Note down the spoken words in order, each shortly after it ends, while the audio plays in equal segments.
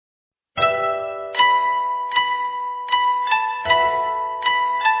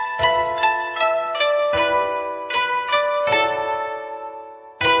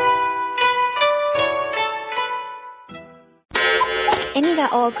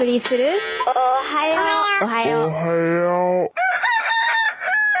お送りする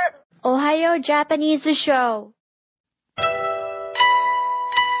おはよジャパニーズショー。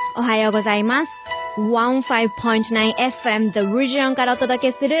おはようございます。15.9 FM The Region からお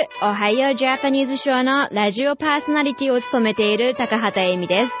届けするおはようジャパニーズショーのラジオパーソナリティを務めている高畑恵美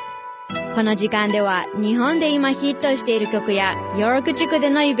です。この時間では日本で今ヒットしている曲やヨーク地区で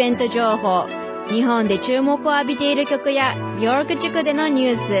のイベント情報、日本で注目を浴びている曲やヨーク地区でのニ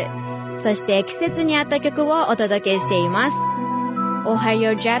ュース、そして季節に合った曲をお届けしています。おは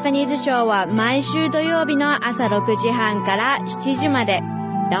ようジャパニーズショーは毎週土曜日の朝6時半から7時まで、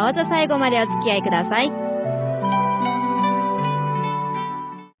どうぞ最後までお付き合いください。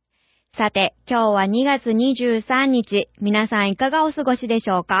さて、今日は2月23日、皆さんいかがお過ごしでし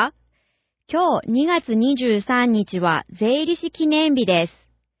ょうか？今日2月23日は税理士記念日です。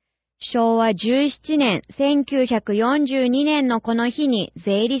昭和17年、1942年のこの日に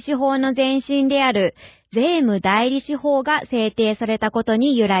税理士法の前身である税務代理士法が制定されたこと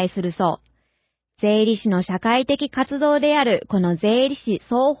に由来するそう。税理士の社会的活動であるこの税理士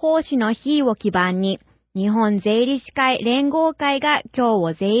双方士の日を基盤に、日本税理士会連合会が今日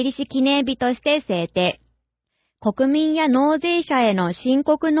を税理士記念日として制定。国民や納税者への申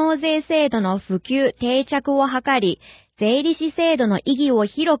告納税制度の普及・定着を図り、税理士制度の意義を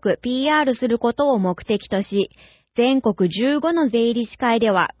広く PR することを目的とし、全国15の税理士会で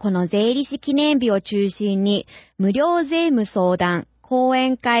はこの税理士記念日を中心に無料税務相談、講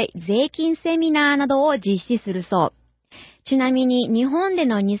演会、税金セミナーなどを実施するそう。ちなみに日本で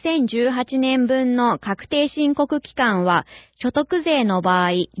の2018年分の確定申告期間は所得税の場合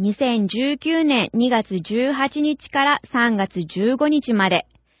2019年2月18日から3月15日まで。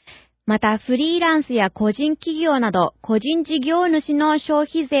またフリーランスや個人企業など個人事業主の消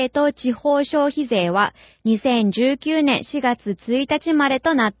費税と地方消費税は2019年4月1日まで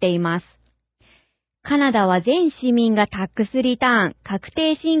となっています。カナダは全市民がタックスリターン、確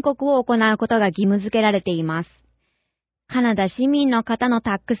定申告を行うことが義務付けられています。カナダ市民の方の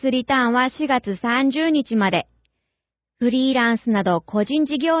タックスリターンは4月30日まで。フリーランスなど個人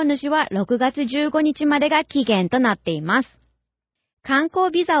事業主は6月15日までが期限となっています。観光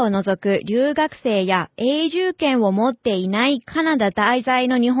ビザを除く留学生や永住権を持っていないカナダ在在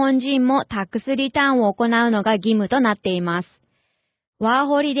の日本人もタックスリターンを行うのが義務となっています。ワー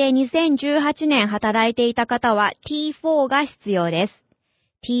ホリで2018年働いていた方は T4 が必要です。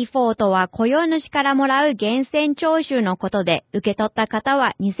T4 とは雇用主からもらう源泉徴収のことで、受け取った方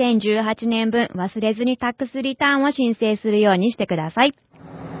は2018年分忘れずにタックスリターンを申請するようにしてください。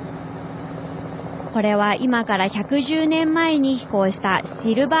これは今から110年前に飛行した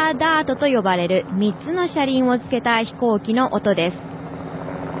シルバーダートと呼ばれる3つの車輪をつけた飛行機の音です。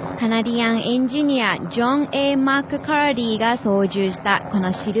カナディアンエンジニアジョン・ A ・マックカーディが操縦したこ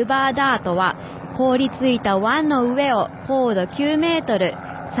のシルバーダートは凍りついた湾の上を高度9メートル、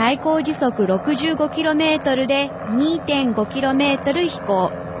最高時速 65km で 2.5km 飛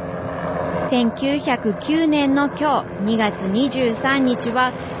行。1909年の今日2月23日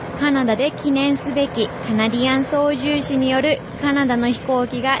はカナダで記念すべきカナディアン操縦士によるカナダの飛行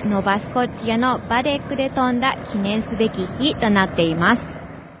機がノバスコッチアのバデックで飛んだ記念すべき日となっています。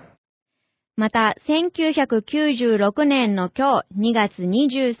また、1996年の今日2月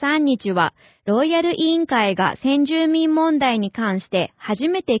23日は、ロイヤル委員会が先住民問題に関して初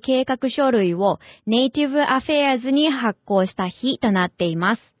めて計画書類をネイティブアフェアーズに発行した日となってい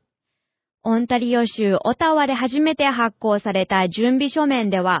ます。オンタリオ州オタワで初めて発行された準備書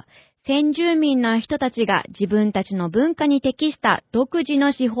面では、先住民の人たちが自分たちの文化に適した独自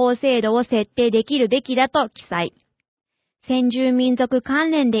の司法制度を設定できるべきだと記載。先住民族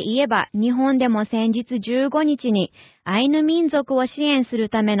関連で言えば、日本でも先日15日にアイヌ民族を支援する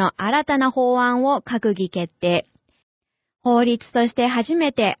ための新たな法案を閣議決定。法律として初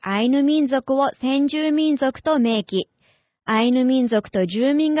めてアイヌ民族を先住民族と明記。アイヌ民族と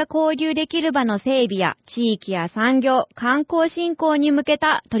住民が交流できる場の整備や地域や産業、観光振興に向け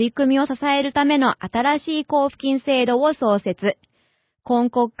た取り組みを支えるための新しい交付金制度を創設。今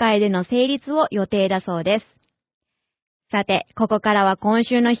国会での成立を予定だそうです。さて、ここからは今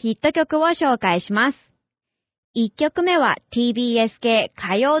週のヒット曲を紹介します。1曲目は TBS 系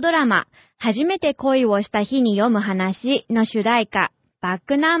歌謡ドラマ、初めて恋をした日に読む話の主題歌、バッ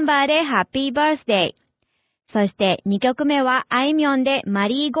クナンバーでハッピーバースデー。そして2曲目はあいみょんでマ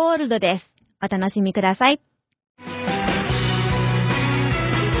リーゴールドです。お楽しみください。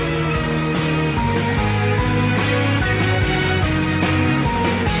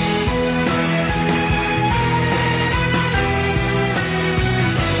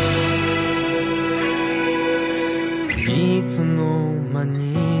いつの間に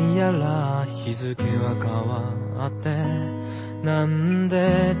ら日付は変わってなん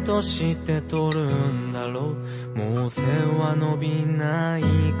で年って取るんだろう。もう背は伸びないく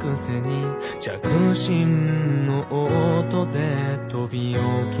せに着信の音で飛び起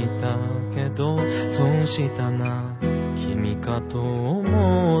きたけど損したな君かと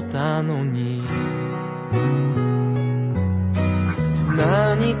思ったのに。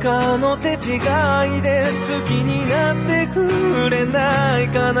何かの手違いで好きになってくれない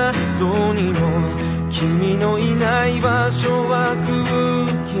かな。どうにも君のいない場所は空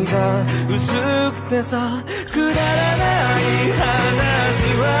気が薄くてさ、くだらない話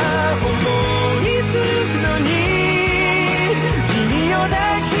は思いつくのに君を抱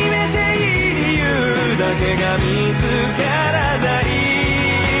きしめていい理由だけが見つからない。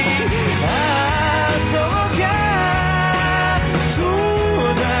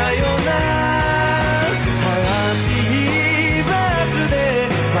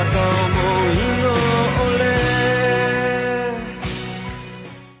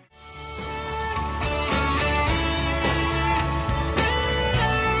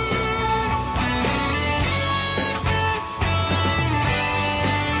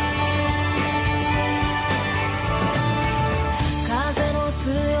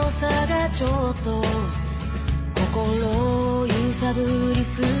ちょっと心を揺さぶり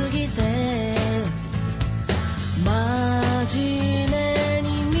すぎて真面目に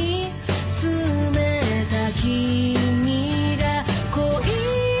見つめた君が恋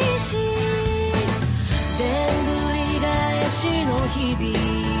しいでんぐり返しの日々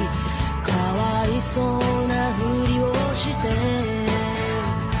かわいそうなふりをして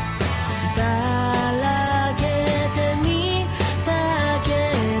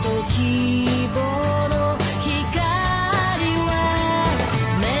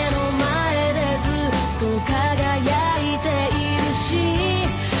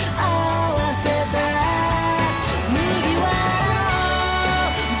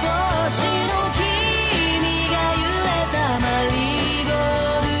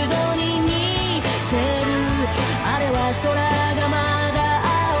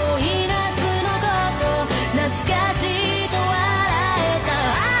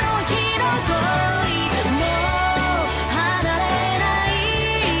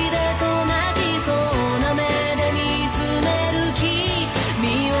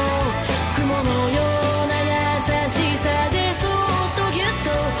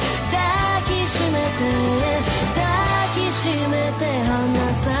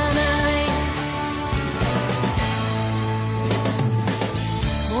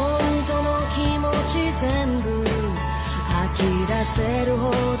せる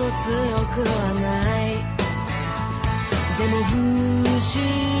ほど強くはない。でも不思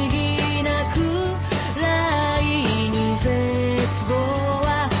議なくらいに絶望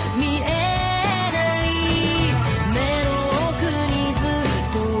は見えない。目の奥にず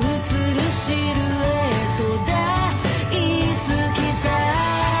っと映るシルエット大好きさ。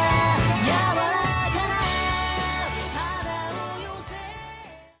柔らかな肌を寄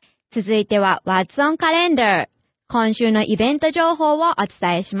せ。続いては What's on Calendar。今週のイベント情報をお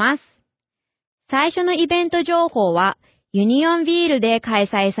伝えします。最初のイベント情報は、ユニオンビールで開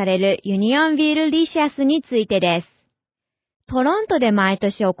催されるユニオンビールリシャスについてです。トロントで毎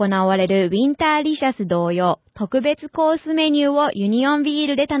年行われるウィンターリシャス同様、特別コースメニューをユニオンビー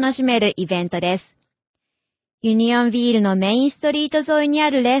ルで楽しめるイベントです。ユニオンビールのメインストリート沿いにあ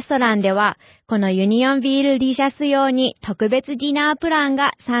るレストランでは、このユニオンビールリシャス用に特別ディナープラン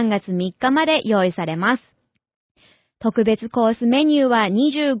が3月3日まで用意されます。特別コースメニューは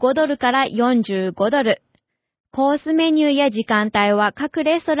25ドルから45ドル。コースメニューや時間帯は各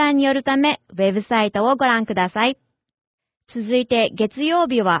レストランによるため、ウェブサイトをご覧ください。続いて月曜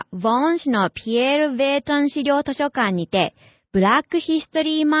日は、ヴォーン市のピエール・ベートン資料図書館にて、ブラックヒスト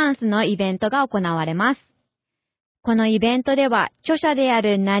リーマンスのイベントが行われます。このイベントでは、著者であ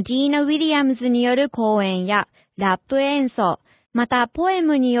るナディーナ・ウィリアムズによる講演や、ラップ演奏、また、ポエ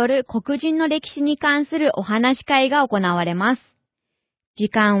ムによる黒人の歴史に関するお話し会が行われます。時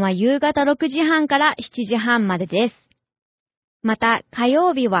間は夕方6時半から7時半までです。また、火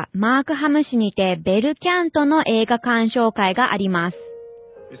曜日はマークハム市にてベルキャントの映画鑑賞会があります。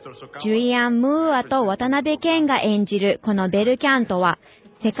ジュリアン・ムーアと渡辺謙が演じるこのベルキャントは、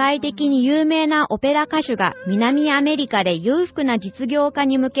世界的に有名なオペラ歌手が南アメリカで裕福な実業家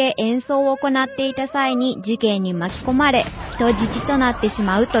に向け演奏を行っていた際に事件に巻き込まれ人質となってし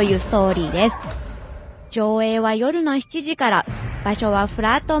まうというストーリーです。上映は夜の7時から、場所はフ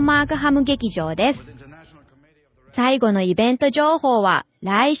ラットマークハム劇場です。最後のイベント情報は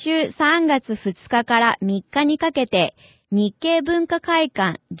来週3月2日から3日にかけて日系文化会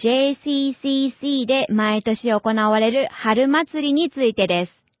館 JCCC で毎年行われる春祭りについてで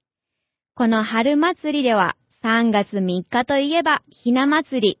す。この春祭りでは3月3日といえばひな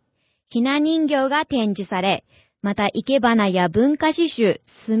祭り、ひな人形が展示され、また生け花や文化刺繍、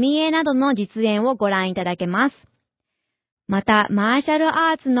墨絵などの実演をご覧いただけます。また、マーシャル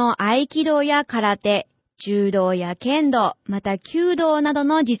アーツの合気道や空手、柔道や剣道、また弓道など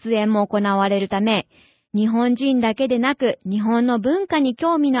の実演も行われるため、日本人だけでなく、日本の文化に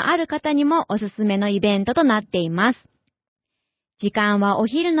興味のある方にもおすすめのイベントとなっています。時間はお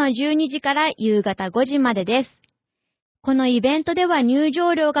昼の12時から夕方5時までです。このイベントでは入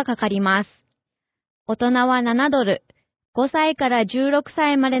場料がかかります。大人は7ドル、5歳から16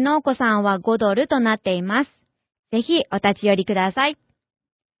歳までのお子さんは5ドルとなっています。ぜひお立ち寄りください。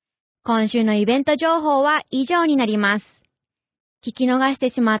今週のイベント情報は以上になります。聞き逃し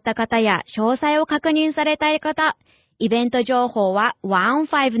てしまった方や詳細を確認されたい方、イベント情報は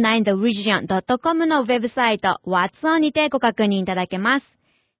 159theregion.com のウェブサイト What's On にてご確認いただけます。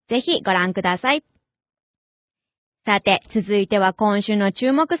ぜひご覧ください。さて、続いては今週の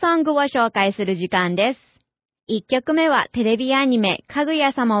注目ソングを紹介する時間です。1曲目はテレビアニメ、かぐ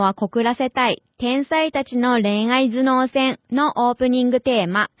や様は告らせたい、天才たちの恋愛頭脳戦のオープニングテー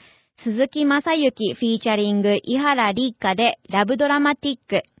マ、鈴木雅之フィーチャリング伊原立花でラブドラマティッ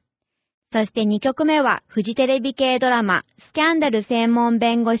ク。そして2曲目はフジテレビ系ドラマ、スキャンダル専門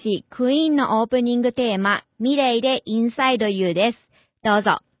弁護士クイーンのオープニングテーマ、ミレイでインサイドユーです。どう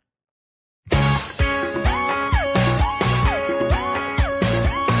ぞ。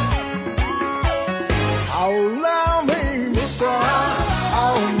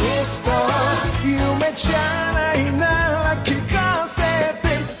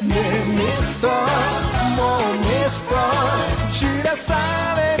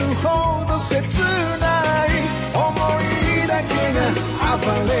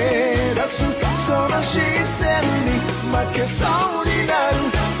そうになる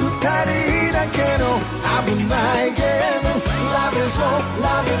二人だけの危ないゲーム Love is war,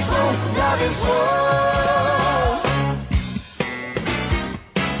 love is war, love is war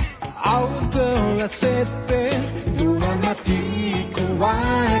踊らせてドラマティック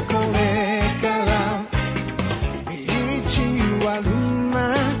はこれから意地悪な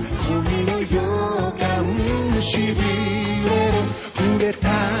海の予感しびれる触れた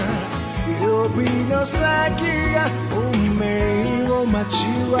指の先が待ち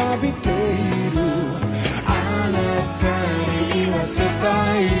わびているあなたに言わせ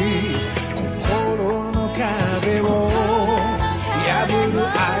たい心の壁を破る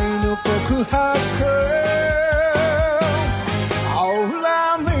愛の告白 Oh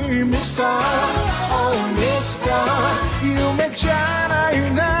love me Mr. Oh Mr. 夢じゃな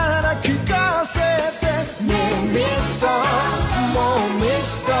いなら聞かせてね Mr. もう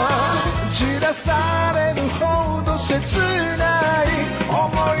Mr. 散らされるほど切ない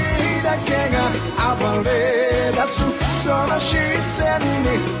暴れ出すその視線に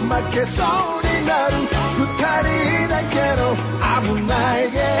負けそうになる二人だけの危な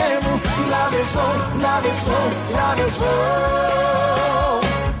いゲーム Love is war, love is war, love is war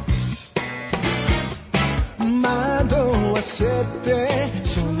惑わせて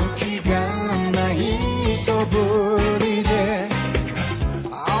その気がないそぶりで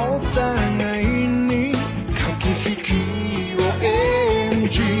お互いに駆け引きを演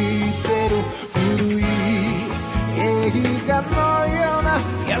じのような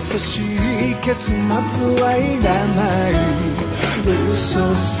優しい結末はいらない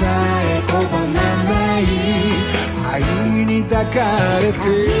嘘さえ拒まない愛に抱かれて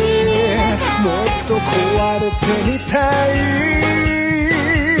もっと壊れてみたい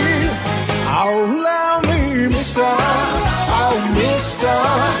Oh love me Mr. Oh Mr.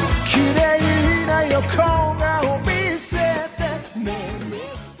 綺麗な横顔見せてね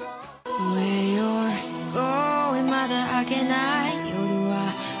Mr. Where you're goingまだ明けない夜は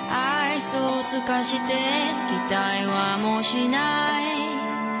愛想を尽かして期待はもうしない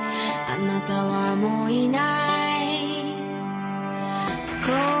あなたはもういない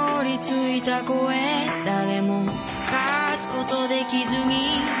凍りついた声誰も貸すことできず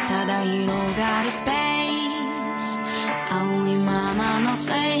にただ広がるスペース青いままのフ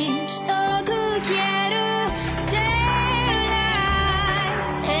レームしとく消える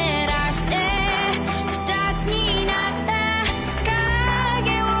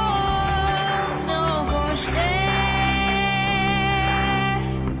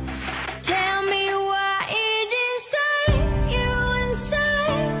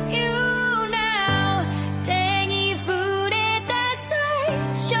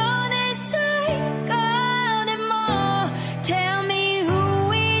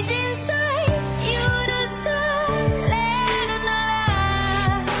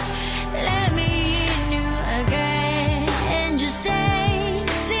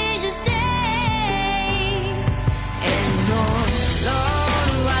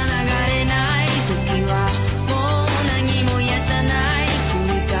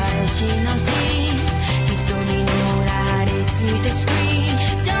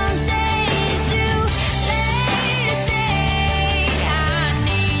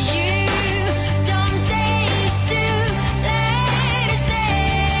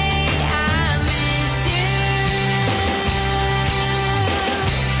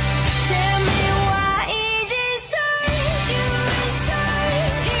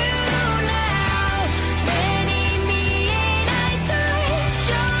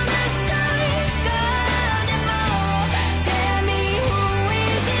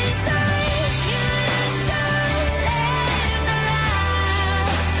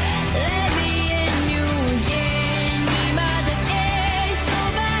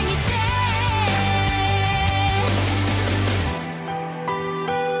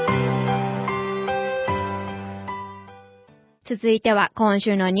続いては今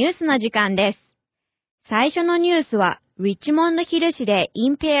週のニュースの時間です。最初のニュースは、リッチモンドヒル市でイ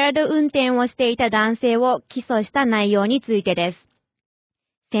ンペアド運転をしていた男性を起訴した内容についてです。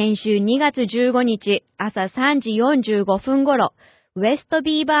先週2月15日朝3時45分頃、ウェスト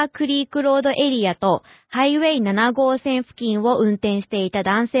ビーバークリークロードエリアとハイウェイ7号線付近を運転していた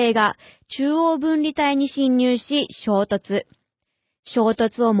男性が中央分離帯に進入し衝突。衝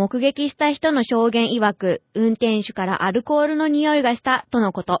突を目撃した人の証言曰く、運転手からアルコールの匂いがしたと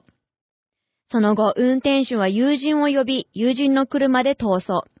のこと。その後、運転手は友人を呼び、友人の車で逃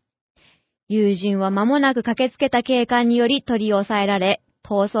走。友人は間もなく駆けつけた警官により取り押さえられ、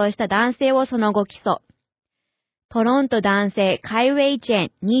逃走した男性をその後起訴。トロント男性カイウェイ・チェ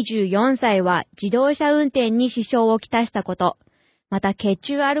ン24歳は自動車運転に支障をきたしたこと、また血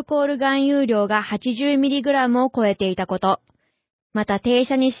中アルコール含有量が 80mg を超えていたこと、また停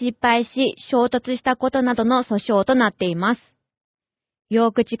車に失敗し衝突したことなどの訴訟となっています。ヨ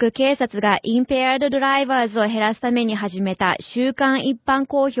ーク地区警察がインペアドドライバーズを減らすために始めた週間一般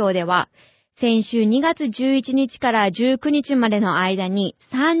公表では、先週2月11日から19日までの間に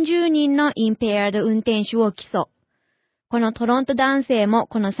30人のインペアド運転手を起訴。このトロント男性も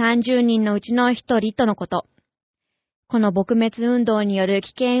この30人のうちの1人とのこと。この撲滅運動による危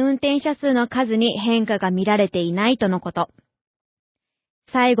険運転者数の数に変化が見られていないとのこと。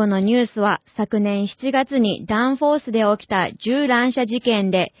最後のニュースは昨年7月にダンフォースで起きた銃乱射事件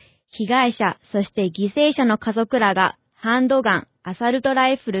で被害者そして犠牲者の家族らがハンドガン、アサルトラ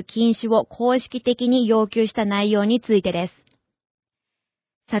イフル禁止を公式的に要求した内容についてです。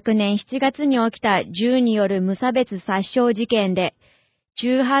昨年7月に起きた銃による無差別殺傷事件で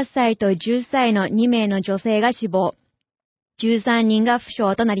18歳と10歳の2名の女性が死亡、13人が負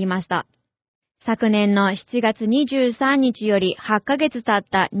傷となりました。昨年の7月23日より8ヶ月経っ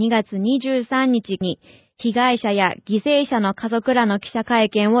た2月23日に被害者や犠牲者の家族らの記者会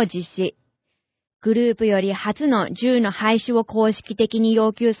見を実施。グループより初の銃の廃止を公式的に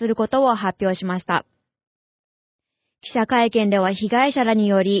要求することを発表しました。記者会見では被害者らに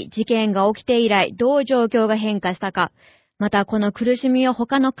より事件が起きて以来どう状況が変化したか、またこの苦しみを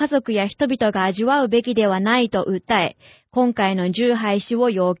他の家族や人々が味わうべきではないと訴え、今回の銃廃止を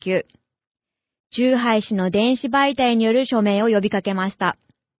要求。銃廃止の電子媒体による署名を呼びかけました。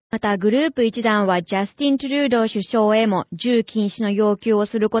またグループ一団はジャスティン・トゥルードー首相へも銃禁止の要求を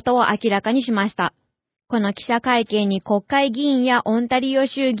することを明らかにしました。この記者会見に国会議員やオンタリオ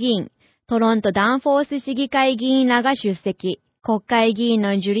州議員、トロントダンフォース市議会議員らが出席。国会議員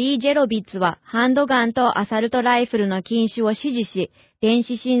のジュリー・ジェロビッツはハンドガンとアサルトライフルの禁止を支持し、電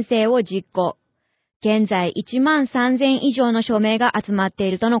子申請を実行。現在13,000以上の署名が集まって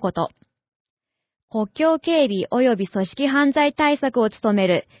いるとのこと。国境警備及び組織犯罪対策を務め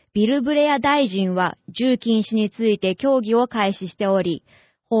るビル・ブレア大臣は銃禁止について協議を開始しており、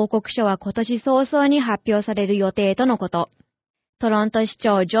報告書は今年早々に発表される予定とのこと。トロント市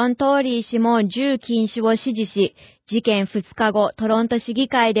長ジョン・トーリー氏も銃禁止を支持し、事件2日後、トロント市議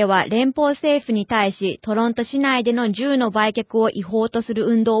会では連邦政府に対しトロント市内での銃の売却を違法とする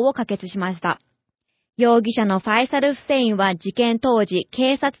運動を可決しました。容疑者のファイサル・フセインは事件当時、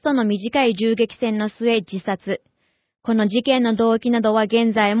警察との短い銃撃戦の末自殺。この事件の動機などは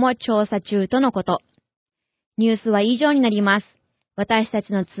現在も調査中とのこと。ニュースは以上になります。私た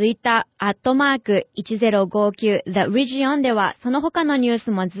ちのツイッター、@1059 The Region ではその他のニュー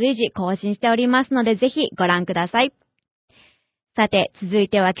スも随時更新しておりますのでぜひご覧ください。さて、続い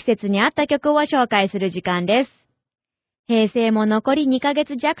ては季節に合った曲を紹介する時間です。平成も残り2ヶ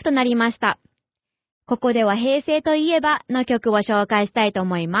月弱となりました。ここでは平成といえばの曲を紹介したいと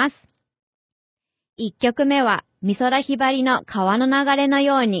思います。1曲目は美空ひばりの川の流れの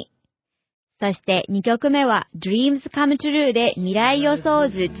ように。そして2曲目は Dreams Come True で未来予想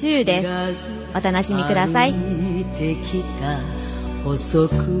図2です。お楽しみください。歩いてきた細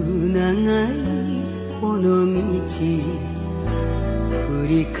く長いこの道、振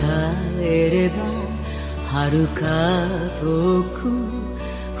り返れば遥か遠く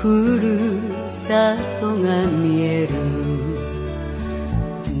ふるさとが見える。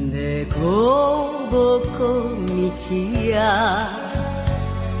でこぼこ道や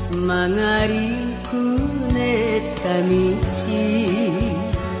曲がりくねった道、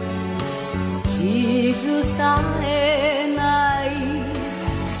地図さえない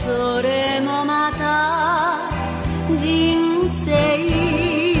それもまた人生。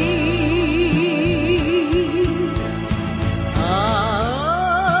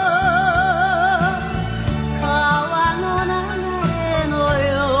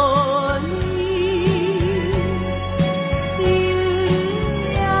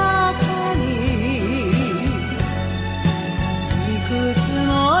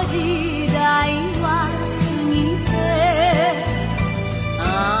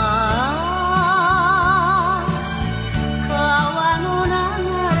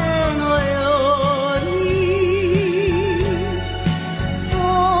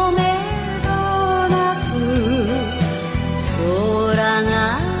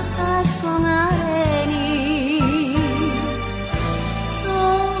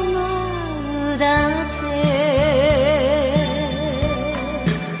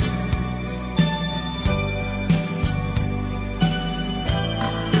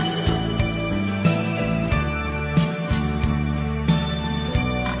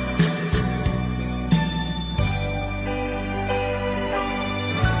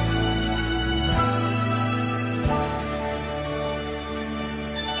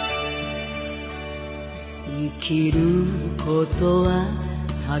生きることは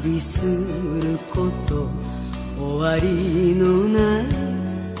旅すること、終わりのない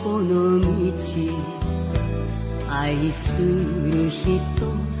この道、愛する人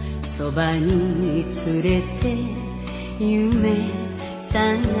そばに連れて夢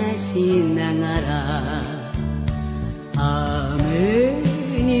探しながら、雨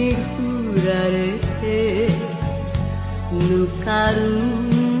に降られてぬかる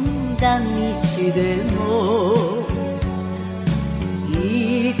んだ道でも、い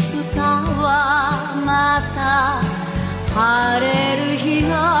つかはまた晴れる日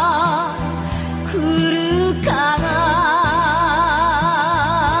が来るから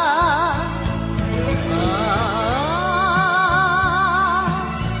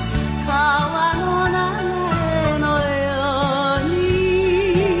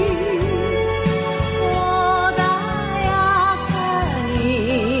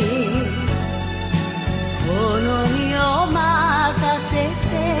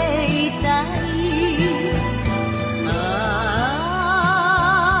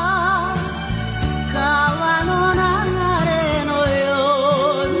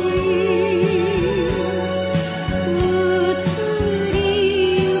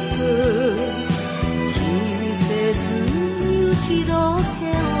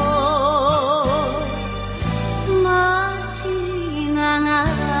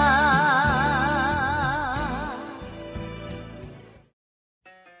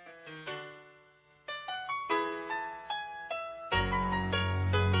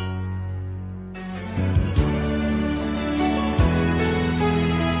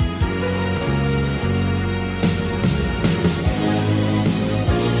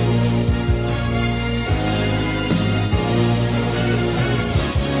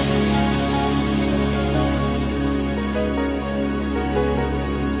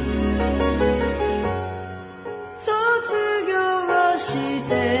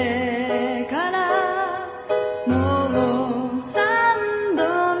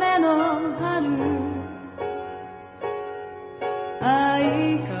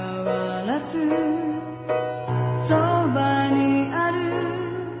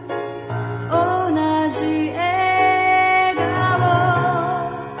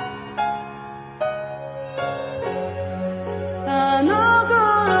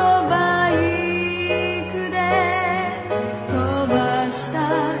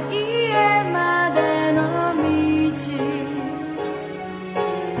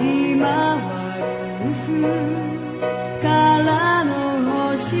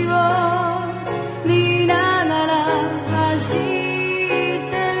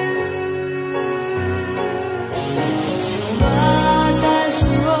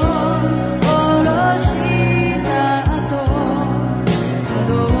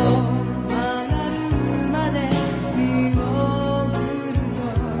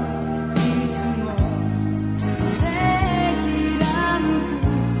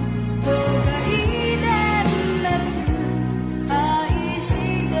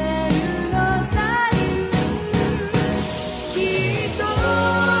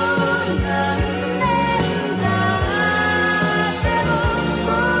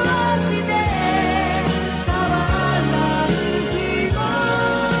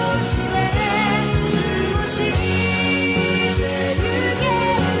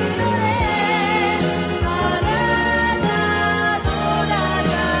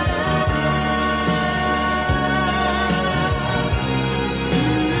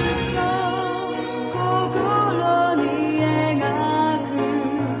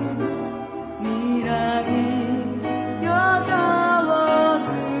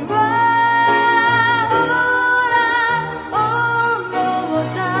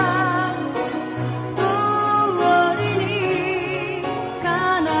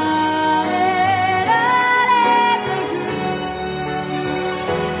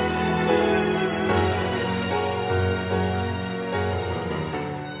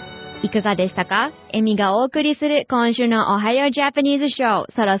いかがでしたか？エミがお送りする今週の Ohayo Japanese Show、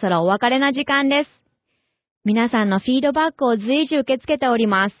そろそろお別れの時間です。皆さんのフィードバックを随時受け付けており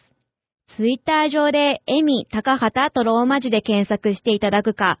ます。ツイッター上でエミ高畑とローマ字で検索していただ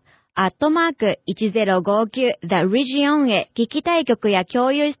くか、@1059 The Region へ聞きたい曲や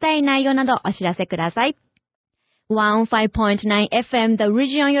共有したい内容などお知らせください。105.9 FM The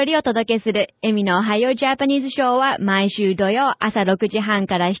Region よりお届けするエミの Ohayo Japanese Show は毎週土曜朝6時半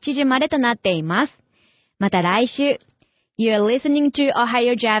から7時までとなっています。また来週、You're listening to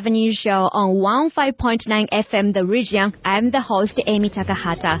Ohayo Japanese Show on 105.9 FM The Region. I'm the host, Amy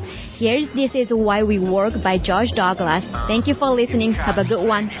Takahata. Here's This Is Why We Work by George Douglas. Thank you for listening. Have a good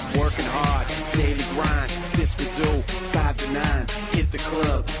one. Working hard, daily grind. This 9, hit the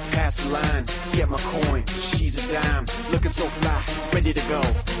club, pass the line, get my coin, she's a dime, looking so fly, ready to go,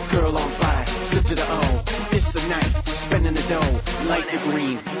 girl on fire, slip to the O, it's the night, spending the dough, light the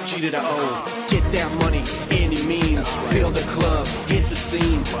green, G to the O, get that money, any means, fill the club, hit the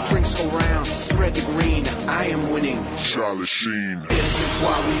scene, drinks go round, spread the green, I am winning, Charlie Sheen. This is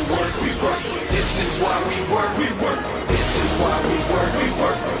why we work, this is why we work, this is why we work,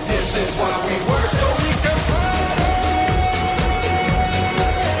 this is why we work, so we can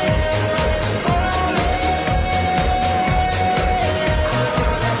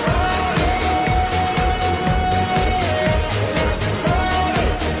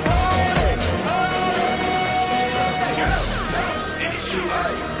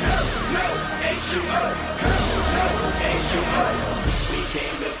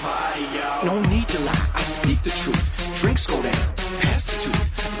no need to lie, I speak the truth. Drinks go down, pass the tooth.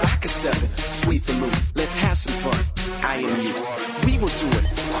 Vodka 7, sweet the mood. Let's have some fun, I and you. We will do it,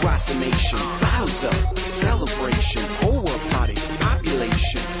 across the nation. Bottles up, celebration. Whole world party,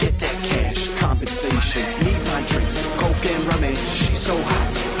 population. Get that cash, compensation. Need my drinks, coke and rum and she's so hot.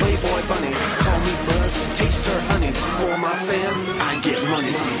 Playboy bunny, call me Buzz, taste her honey. For my fam, I get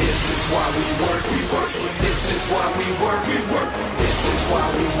money. This is why we work, This is why we work, This is why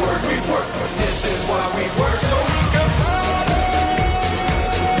we work, This is why we work, so we can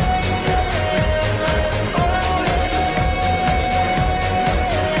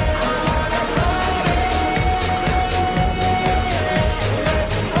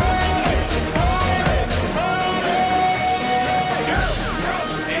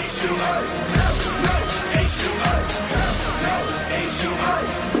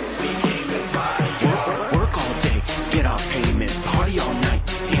work all day, get our payment, party all night,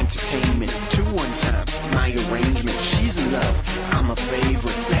 entertainment, 2 1 time, my arrangement, she's in love, I'm a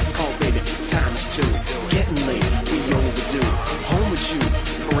favorite, last call baby, times 2, getting late, we overdue, home with you,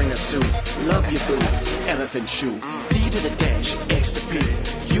 bring us to, love you boo, elephant shoe, D to the dash, X to P,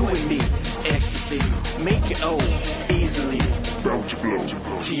 you and me, ecstasy, make it O, easily, blow to blow,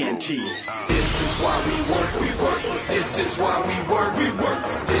 TNT, this is why we work, this is why we work,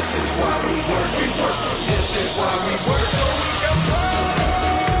 this is why we work,